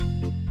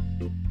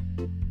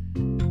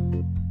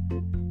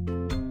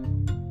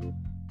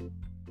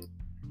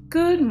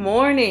Good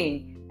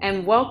morning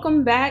and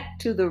welcome back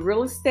to the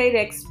Real Estate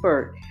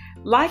Expert.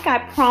 Like I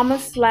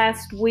promised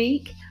last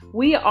week,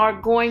 we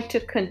are going to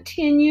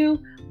continue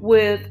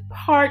with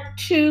part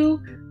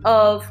 2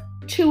 of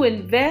to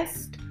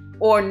invest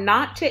or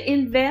not to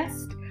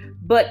invest.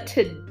 But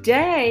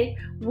today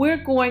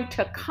we're going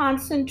to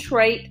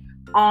concentrate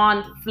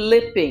on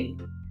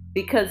flipping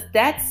because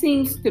that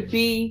seems to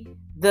be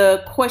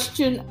the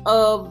question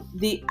of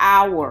the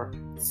hour,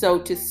 so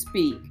to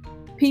speak.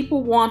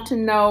 People want to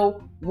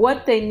know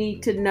what they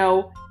need to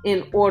know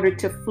in order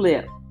to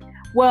flip.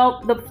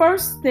 Well, the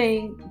first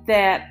thing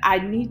that I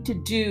need to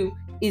do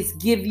is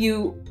give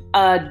you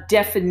a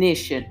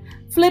definition.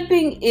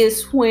 Flipping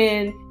is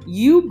when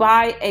you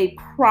buy a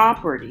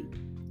property,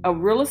 a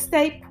real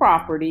estate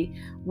property,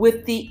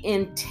 with the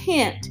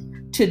intent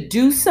to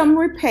do some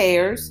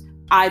repairs,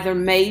 either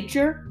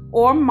major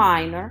or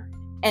minor,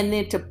 and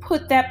then to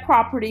put that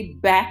property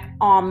back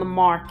on the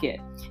market.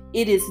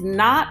 It is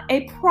not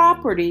a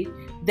property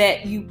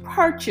that you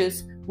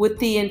purchase with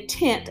the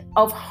intent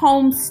of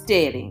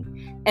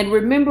homesteading. And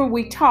remember,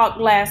 we talked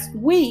last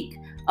week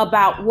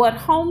about what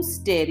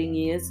homesteading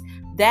is.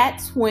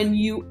 That's when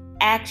you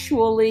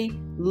actually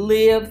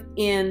live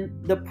in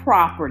the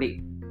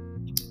property.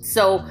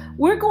 So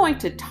we're going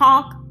to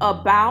talk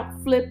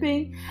about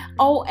flipping.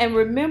 Oh, and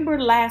remember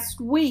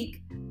last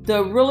week,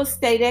 the real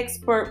estate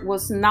expert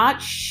was not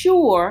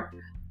sure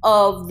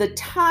of the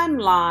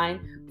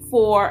timeline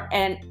for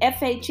an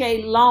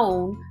FHA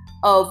loan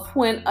of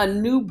when a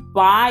new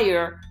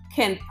buyer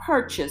can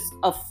purchase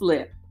a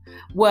flip.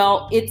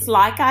 Well, it's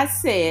like I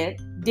said,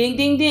 ding,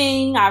 ding,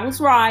 ding, I was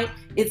right.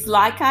 It's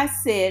like I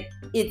said,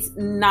 it's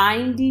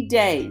 90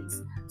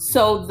 days.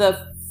 So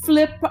the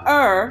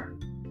flipper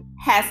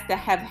has to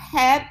have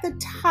had the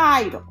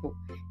title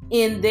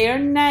in their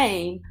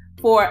name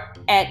for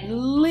at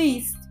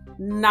least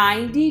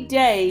 90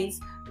 days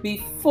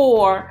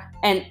before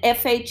an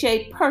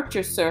FHA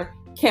purchaser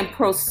can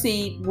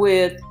proceed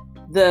with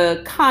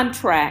the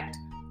contract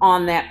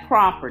on that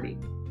property.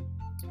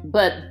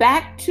 But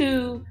back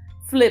to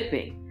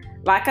flipping.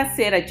 Like I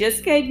said, I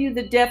just gave you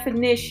the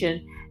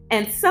definition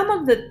and some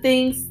of the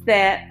things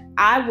that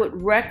I would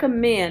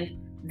recommend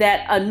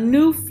that a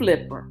new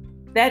flipper,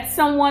 that's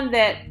someone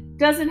that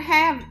doesn't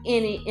have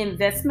any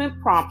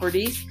investment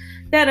properties,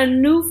 that a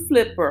new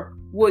flipper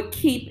would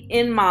keep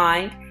in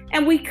mind.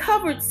 And we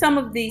covered some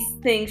of these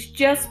things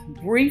just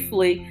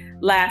briefly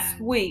last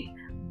week,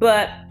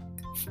 but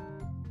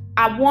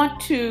I want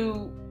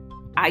to,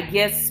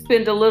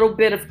 spend a little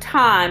bit of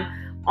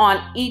time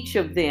on each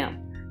of them.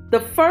 The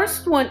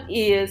first one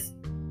is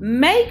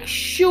make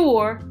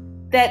sure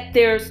that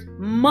there's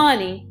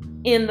money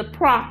in the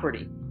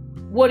property.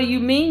 What do you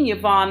mean,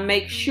 Yvonne,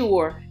 make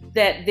sure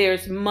that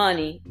there's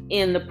money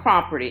in the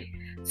property?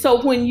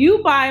 So when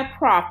you buy a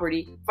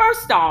property,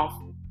 first off,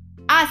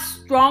 I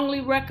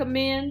strongly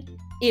recommend,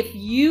 if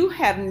you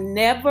have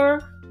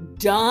never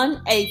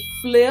done a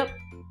flip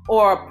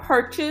or a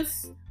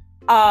purchase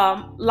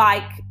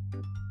like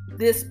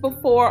this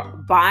before,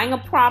 buying a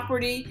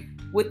property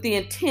with the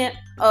intent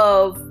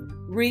of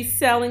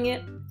reselling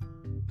it,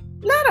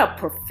 let a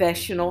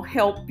professional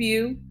help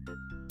you.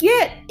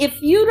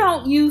 If you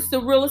don't use the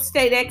real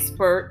estate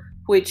expert,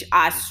 which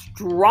I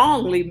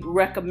strongly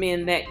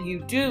recommend that you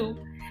do,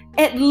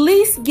 at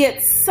least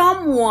get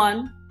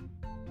someone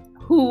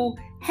who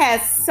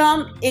has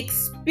some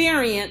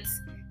experience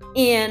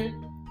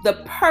in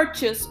the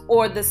purchase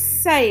or the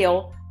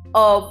sale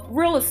of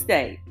real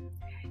estate.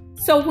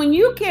 So when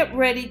you get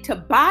ready to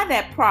buy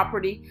that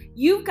property,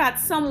 you've got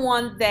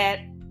someone that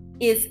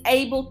is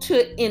able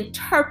to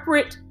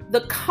interpret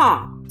the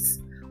comps.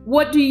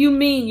 What do you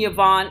mean,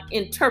 Yvonne,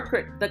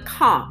 interpret the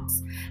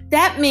comps?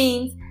 That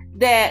means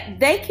that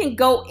they can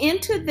go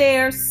into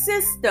their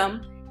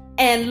system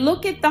and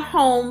look at the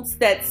homes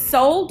that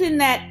sold in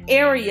that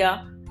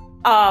area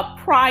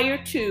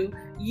prior to.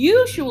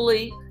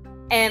 Usually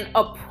an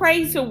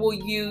appraiser will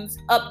use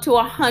up to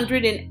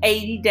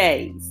 180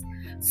 days.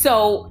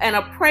 So an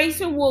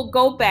appraiser will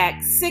go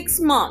back 6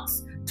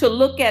 months to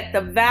look at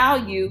the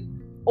value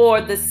or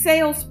the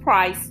sales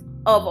price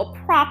of a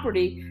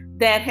property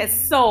that has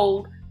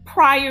sold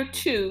prior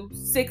to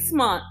 6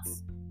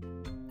 months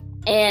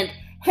and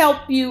help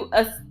you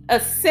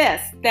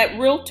assess. That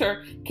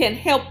realtor can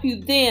help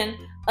you then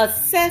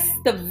assess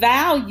the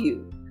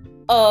value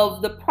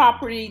of the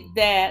property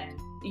that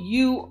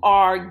you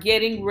are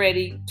getting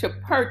ready to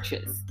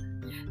purchase.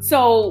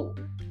 So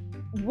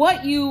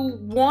what you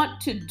want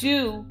to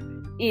do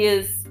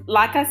is,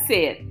 like I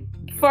said,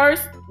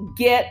 first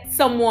get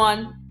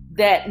someone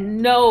that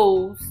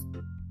knows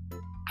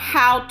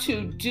how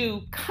to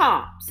do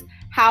comps,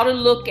 how to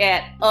look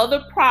at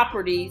other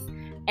properties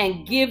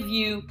and give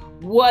you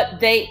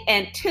what they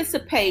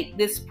anticipate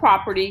this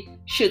property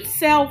should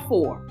sell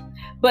for.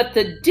 But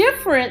the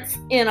difference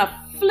in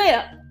a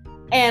flip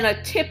and a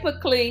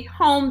typically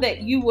home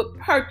that you would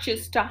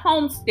purchase to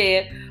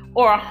homestead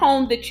or a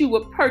home that you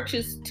would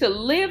purchase to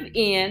live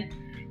in,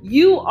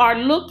 you are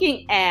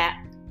looking at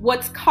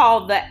what's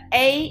called the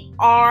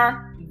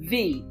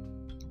ARV.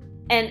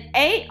 And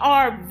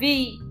ARV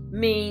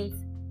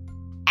means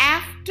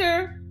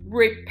after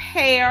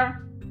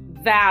repair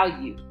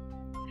value.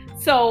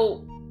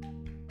 So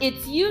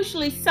it's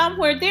usually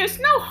somewhere, there's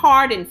no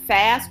hard and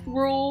fast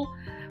rule,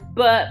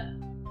 but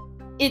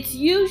it's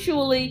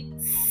usually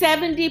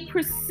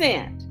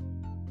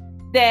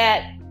 70%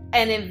 that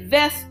an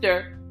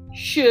investor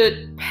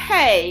should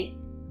pay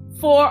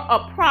for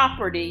a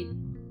property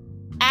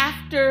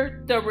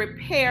after the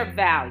repair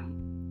value.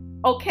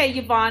 Okay,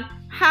 Yvonne,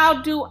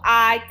 how do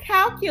I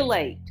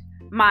calculate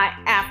my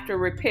after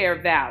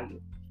repair value?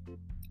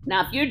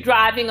 Now, if you're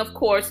driving, of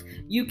course,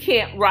 you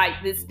can't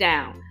write this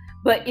down.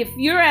 But if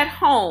you're at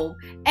home,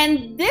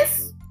 and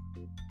this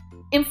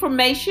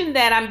information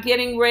that I'm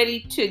getting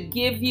ready to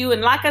give you,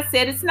 and like I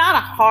said, it's not a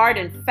hard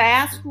and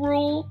fast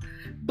rule,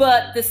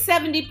 but the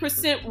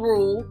 70%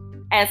 rule,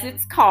 as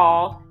it's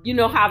called, you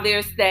know how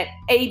there's that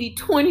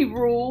 80-20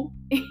 rule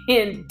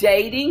in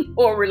dating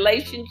or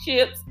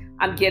relationships.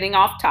 I'm getting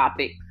off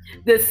topic.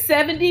 The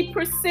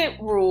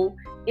 70% rule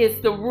is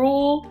the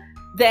rule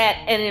that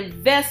an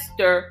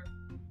investor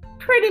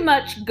pretty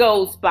much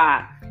goes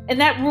by. And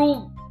that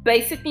rule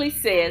basically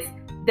says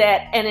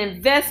that an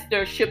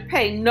investor should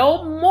pay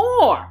no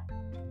more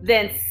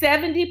than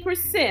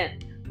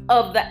 70%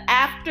 of the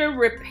after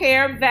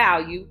repair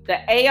value,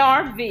 the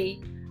ARV,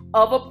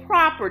 of a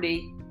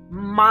property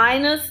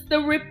minus the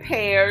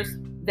repairs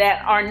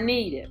that are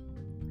needed.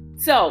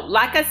 So,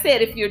 like I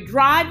said, if you're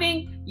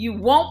driving, you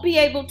won't be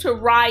able to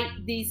write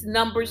these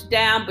numbers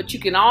down, but you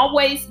can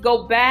always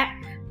go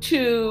back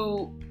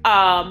to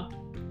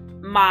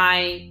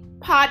my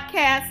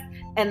podcast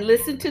and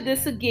listen to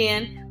this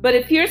again. But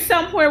if you're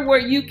somewhere where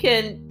you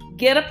can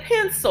get a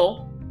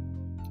pencil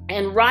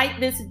and write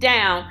this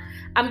down,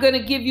 I'm going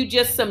to give you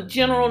just some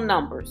general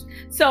numbers.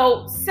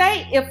 So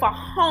say if a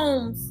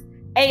home's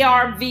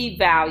ARV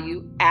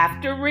value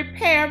after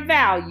repair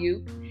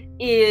value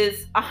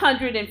is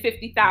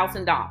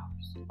 $150,000.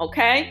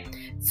 Okay?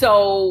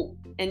 So,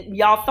 and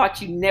y'all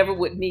thought you never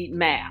would need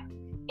math.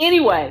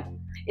 Anyway,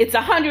 it's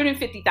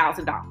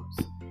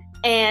 $150,000.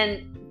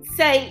 And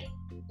say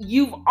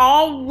you've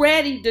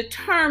already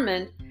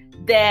determined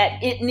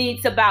that it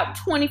needs about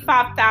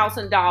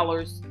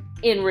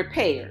 $25,000 in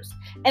repairs.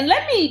 And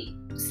let me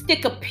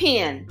stick a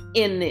pin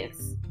in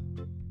this.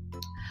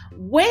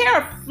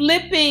 Where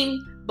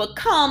flipping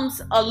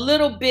becomes a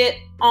little bit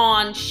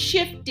on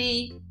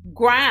shifty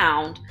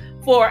ground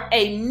for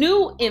a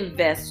new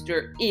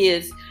investor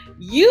is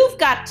you've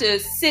got to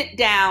sit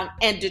down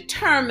and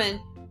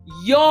determine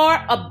your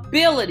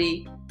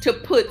ability to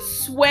put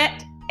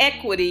sweat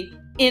equity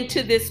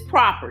into this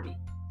property.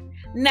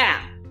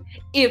 Now,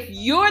 if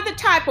you're the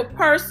type of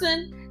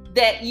person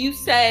that you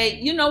say,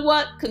 you know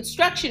what,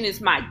 construction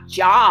is my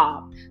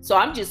job, so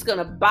I'm just going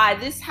to buy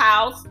this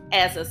house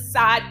as a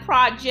side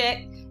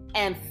project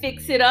and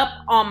fix it up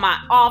on my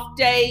off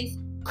days,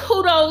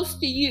 kudos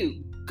to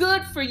you.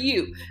 Good for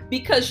you,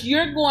 because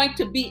you're going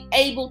to be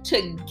able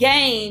to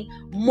gain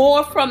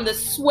more from the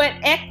sweat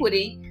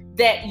equity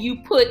that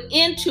you put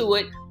into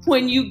it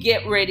when you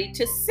get ready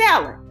to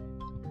sell it.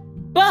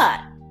 But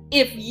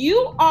if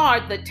you are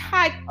the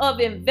type of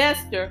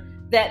investor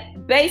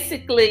that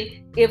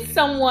basically, if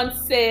someone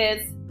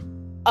says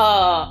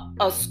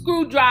a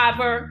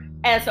screwdriver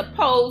as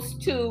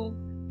opposed to,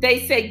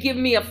 they say, give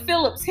me a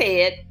Phillips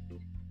head,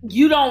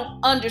 you don't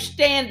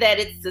understand that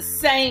it's the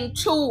same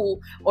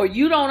tool, or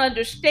you don't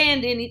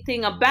understand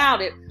anything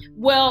about it,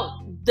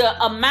 well,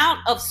 the amount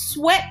of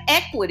sweat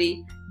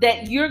equity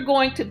that you're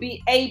going to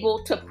be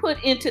able to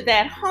put into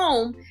that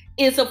home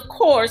is, of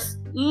course,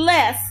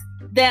 less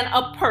than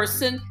a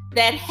person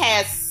that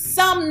has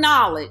some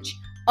knowledge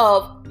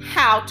of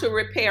how to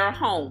repair a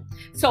home.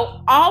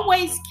 So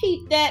always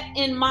keep that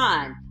in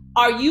mind.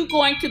 Are you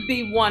going to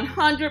be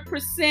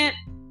 100%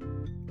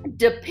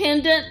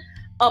 dependent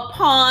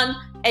upon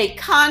a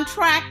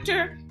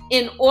contractor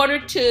in order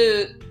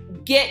to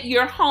get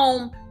your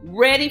home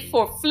ready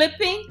for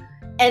flipping?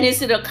 And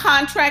is it a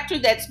contractor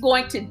that's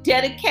going to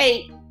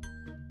dedicate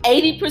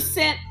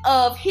 80%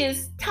 of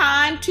his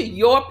time to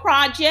your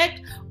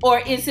project? Or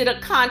is it a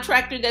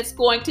contractor that's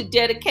going to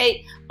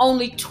dedicate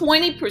only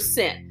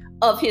 20%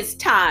 of his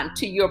time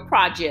to your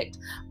project?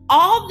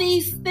 All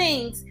these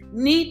things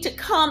need to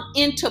come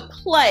into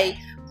play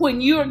when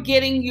you're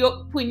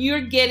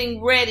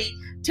getting ready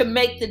to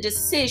make the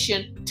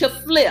decision to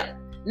flip.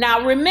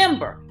 Now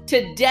remember,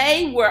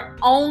 today we're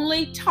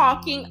only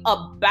talking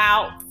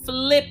about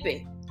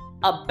flipping.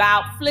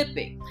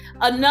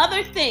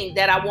 Another thing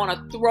that I want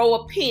to throw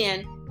a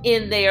pin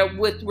in there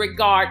with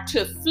regard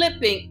to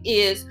flipping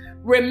is,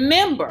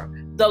 remember,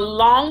 the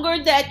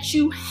longer that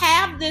you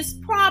have this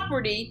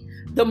property,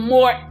 the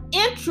more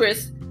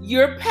interest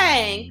you're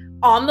paying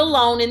on the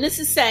loan. And this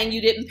is saying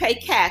you didn't pay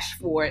cash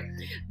for it.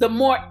 The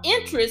more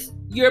interest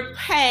you're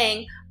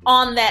paying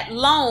on that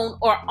loan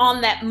or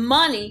on that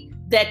money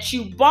that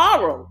you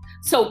borrowed.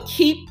 So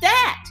keep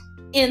that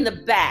in the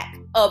back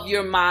of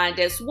your mind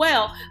as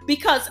well,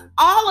 because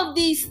all of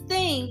these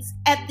things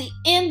at the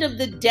end of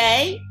the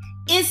day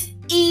is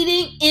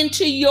eating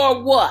into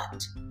your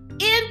what?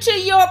 into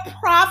your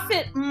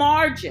profit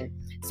margin.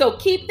 So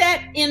keep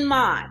that in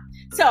mind.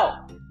 So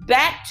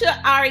back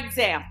to our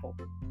example.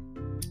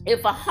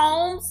 If a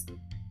home's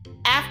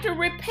after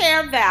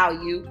repair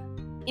value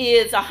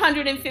is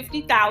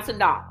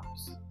 $150,000,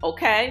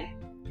 okay?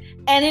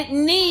 And it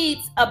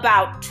needs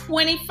about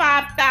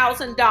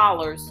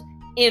 $25,000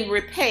 in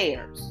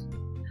repairs.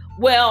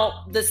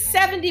 Well, the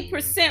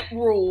 70%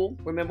 rule,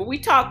 remember we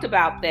talked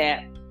about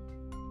that.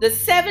 The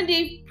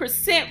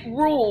 70%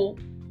 rule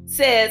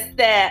says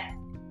that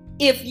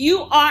if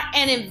you are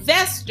an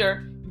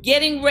investor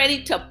getting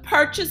ready to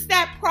purchase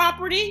that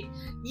property,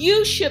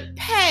 you should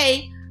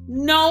pay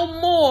no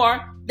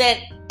more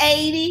than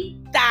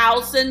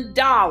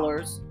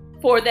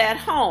 $80,000 for that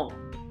home.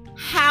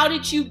 How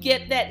did you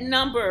get that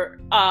number,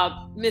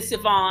 Miss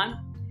Yvonne?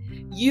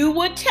 You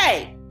would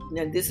take,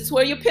 now this is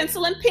where your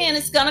pencil and pen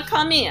is going to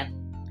come in.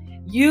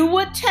 You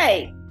would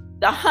take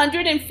the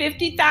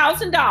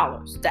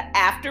 $150,000, the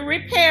after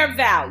repair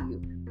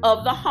value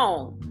of the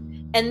home,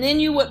 and then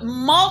you would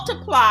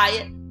multiply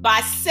it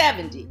by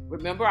 70.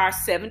 Remember our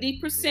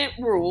 70%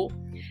 rule,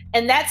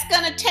 and that's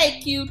going to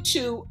take you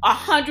to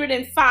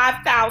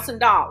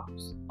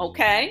 $105,000,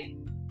 okay?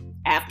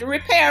 After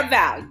repair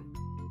value.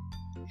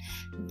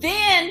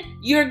 Then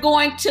you're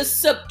going to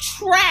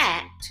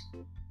subtract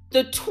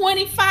the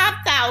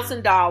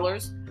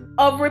 $25,000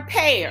 of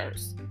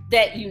repairs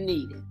that you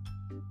needed,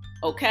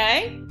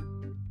 okay?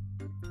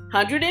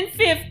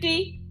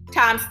 150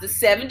 times the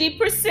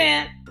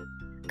 70%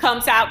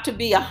 comes out to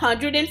be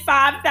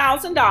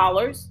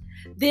 $105,000.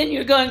 Then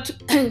you're going to,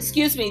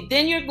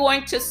 then you're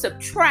going to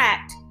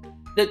subtract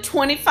the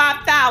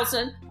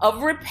 $25,000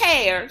 of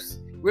repairs.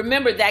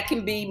 Remember, that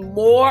can be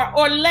more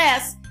or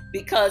less,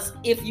 because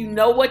if you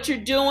know what you're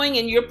doing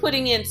and you're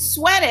putting in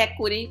sweat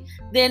equity,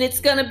 then it's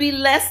going to be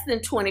less than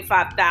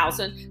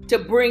 $25,000 to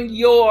bring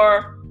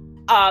your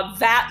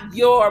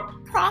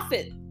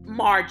profit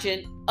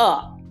margin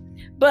up.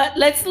 But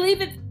let's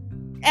leave it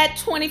at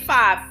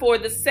 25 for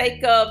the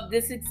sake of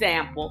this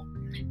example.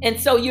 And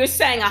so you're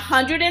saying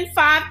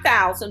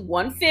 105,000,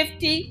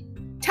 150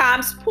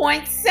 times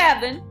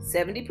 0.7,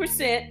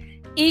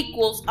 70%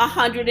 equals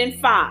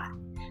 105.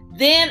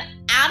 Then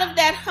out of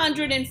that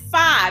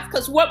 105,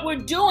 because what we're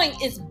doing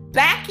is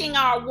backing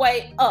our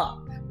way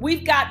up.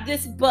 We've got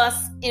this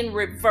bus in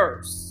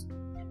reverse.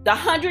 The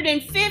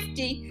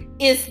 150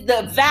 is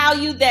the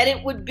value that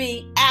it would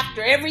be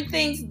after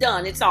everything's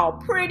done. It's all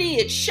pretty,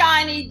 it's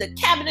shiny, the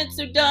cabinets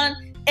are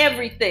done,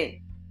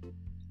 everything.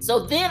 So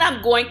then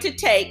I'm going to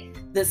take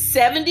the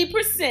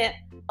 70%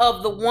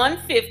 of the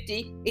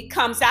 150, it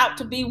comes out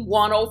to be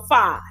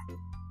 105.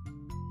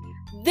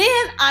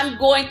 Then I'm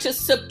going to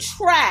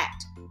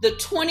subtract the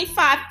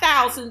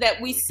 $25,000 that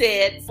we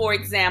said, for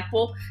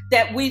example,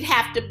 that we'd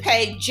have to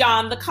pay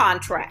John the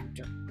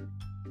contractor.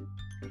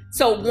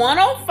 So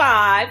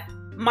 105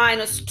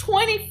 minus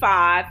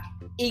 25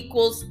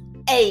 equals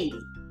 80.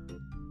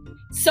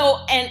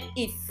 So an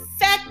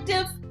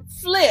effective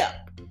flip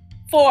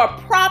for a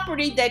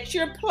property that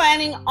you're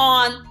planning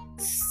on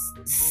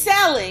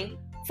selling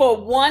for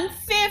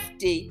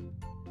 $150,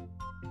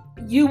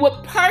 you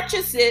would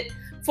purchase it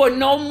for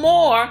no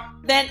more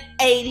than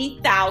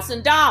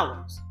 $80,000.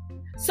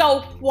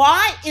 So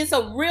why is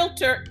a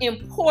realtor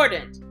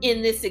important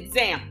in this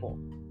example?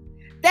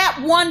 That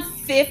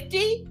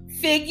 150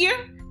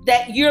 figure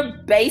that you're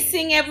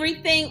basing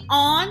everything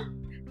on,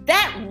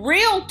 that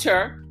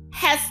realtor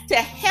has to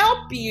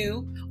help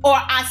you, or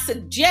I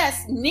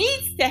suggest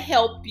needs to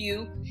help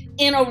you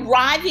in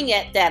arriving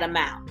at that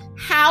amount.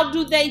 How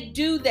do they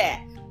do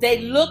that? They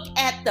look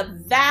at the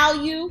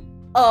value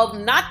of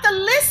not the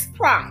list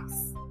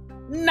price,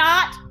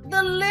 not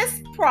the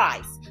list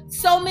price.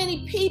 So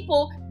many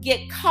people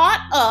get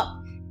caught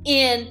up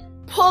in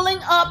pulling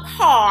up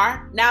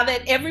hard, now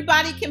that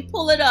everybody can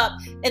pull it up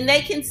and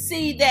they can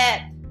see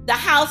that the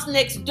house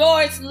next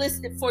door is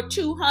listed for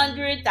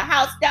 $200, the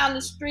house down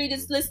the street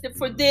is listed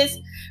for this.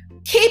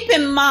 Keep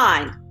in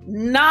mind,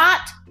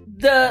 not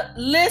the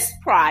list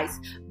price,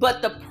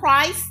 but the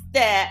price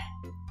that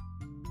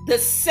the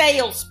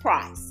sales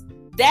price.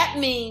 That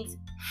means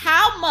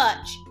how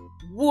much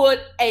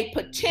would a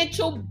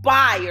potential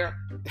buyer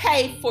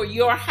pay for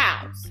your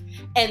house?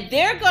 And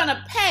they're going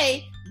to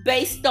pay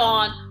based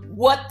on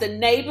what the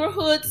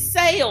neighborhood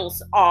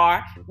sales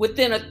are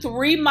within a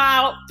 3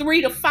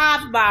 to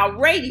 5 mile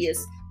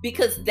radius,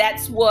 because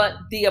that's what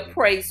the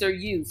appraiser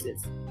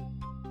uses.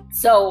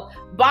 So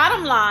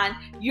bottom line,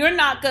 you're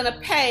not going to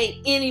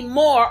pay any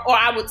more, or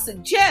I would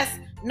suggest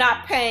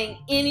not paying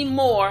any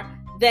more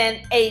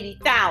than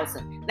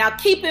 $80,000. Now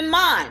keep in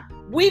mind,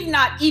 we've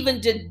not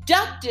even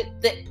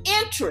deducted the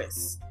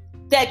interest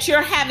that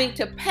you're having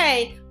to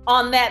pay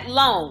on that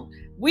loan.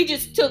 We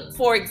just took,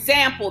 for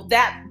example,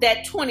 that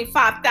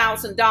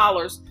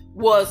 $25,000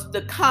 was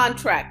the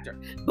contractor.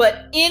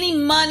 But any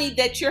money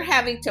that you're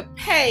having to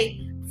pay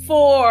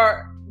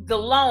for the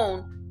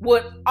loan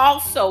would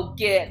also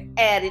get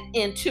added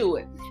into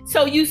it.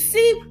 So you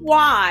see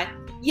why,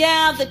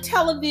 the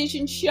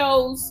television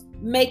shows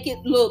make it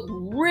look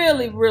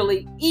really,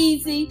 really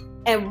easy,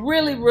 and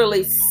really,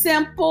 really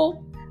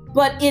simple,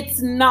 but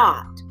it's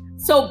not.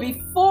 So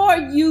before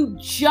you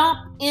jump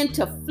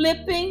into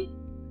flipping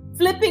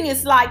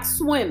is like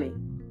swimming.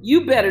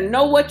 You better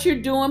know what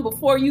you're doing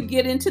before you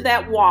get into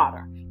that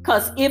water.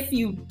 Because if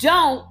you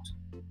don't,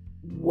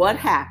 what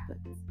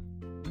happens?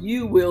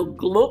 You will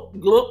glup,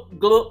 glup,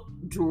 glup,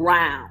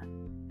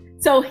 drown.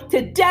 So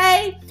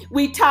today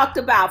we talked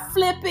about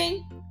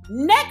flipping.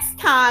 Next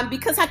time,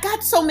 because I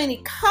got so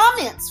many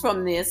comments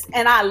from this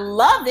and I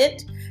love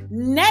it,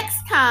 next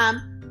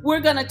time we're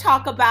going to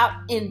talk about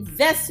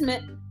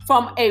investment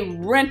from a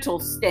rental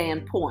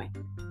standpoint.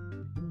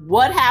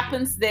 What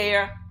happens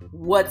there?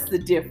 What's the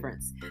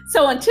difference?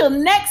 So until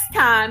next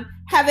time,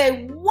 have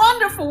a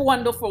wonderful,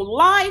 wonderful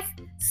life.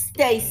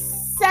 Stay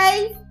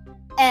safe,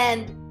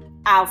 and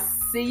I'll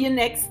see you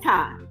next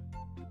time.